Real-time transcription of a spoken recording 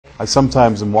I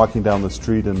sometimes am walking down the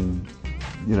street in,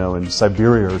 you know, in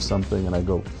Siberia or something, and I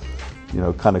go, you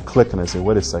know, kind of click, and I say,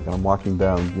 wait a second, I'm walking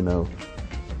down, you know,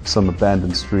 some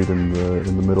abandoned street in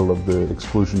the middle of the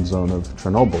exclusion zone of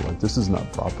Chernobyl. Like, this is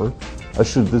not proper.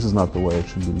 This is not the way I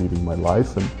should be leading my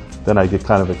life. And then I get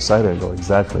kind of excited. I go,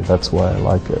 exactly, that's why I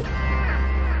like it.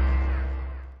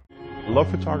 I love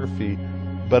photography,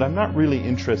 but I'm not really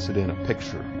interested in a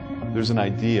picture. There's an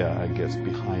idea, I guess,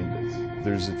 behind it.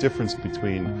 There's a difference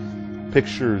between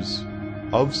pictures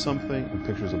of something and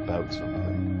pictures about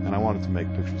something. And I wanted to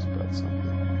make pictures about something.